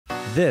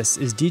This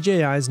is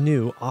DJI's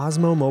new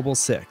Osmo Mobile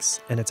 6,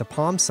 and it's a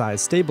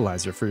palm-sized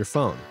stabilizer for your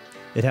phone.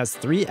 It has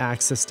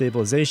 3-axis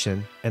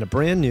stabilization and a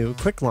brand new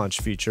quick launch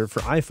feature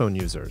for iPhone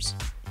users.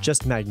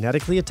 Just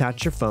magnetically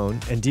attach your phone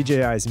and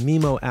DJI's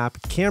Mimo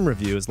app camera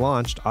view is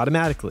launched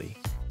automatically.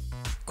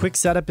 Quick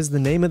setup is the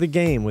name of the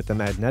game with the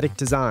magnetic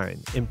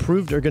design,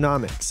 improved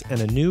ergonomics, and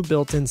a new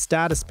built-in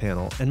status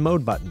panel and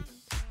mode button.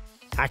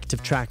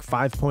 Active Track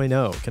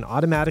 5.0 can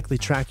automatically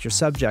track your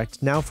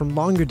subject now from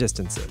longer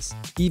distances,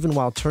 even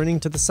while turning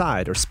to the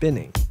side or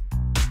spinning.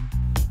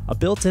 A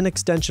built-in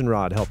extension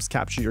rod helps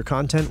capture your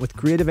content with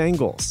creative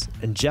angles,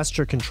 and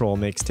gesture control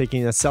makes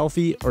taking a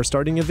selfie or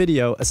starting a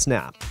video a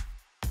snap.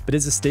 But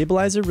is a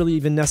stabilizer really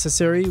even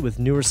necessary with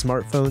newer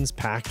smartphones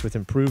packed with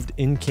improved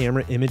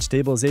in-camera image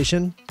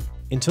stabilization?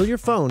 Until your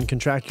phone can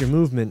track your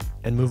movement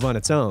and move on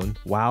its own,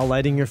 while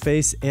lighting your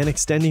face and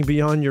extending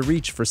beyond your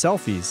reach for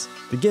selfies,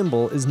 the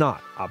gimbal is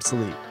not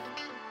obsolete.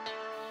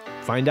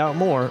 Find out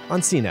more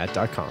on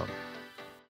CNET.com.